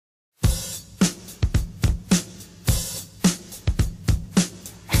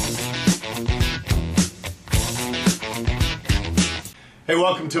Hey,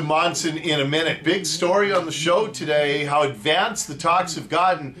 welcome to Monson in a Minute. Big story on the show today, how advanced the talks have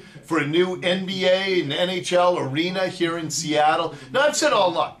gotten for a new NBA and NHL arena here in Seattle. Now, I've said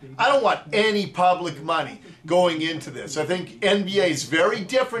all along, I don't want any public money going into this. I think NBA is very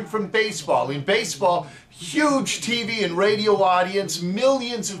different from baseball. In baseball, huge TV and radio audience,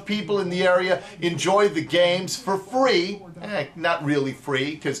 millions of people in the area enjoy the games for free. Not really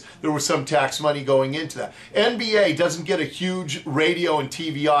free, because there was some tax money going into that. NBA doesn't get a huge radio and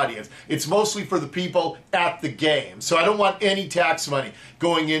TV audience. It's mostly for the people at the game. So I don't want any tax money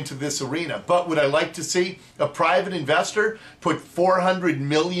going into this arena. But would I like to see a private investor put $400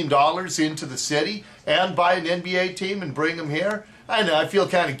 million into the city and buy an NBA team and bring them here? I know, I feel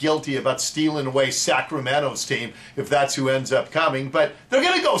kind of guilty about stealing away Sacramento's team if that's who ends up coming, but they're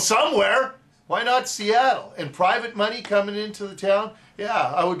going to go somewhere. Why not Seattle? And private money coming into the town?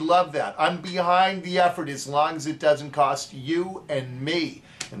 Yeah, I would love that. I'm behind the effort as long as it doesn't cost you and me.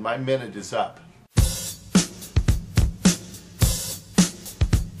 And my minute is up.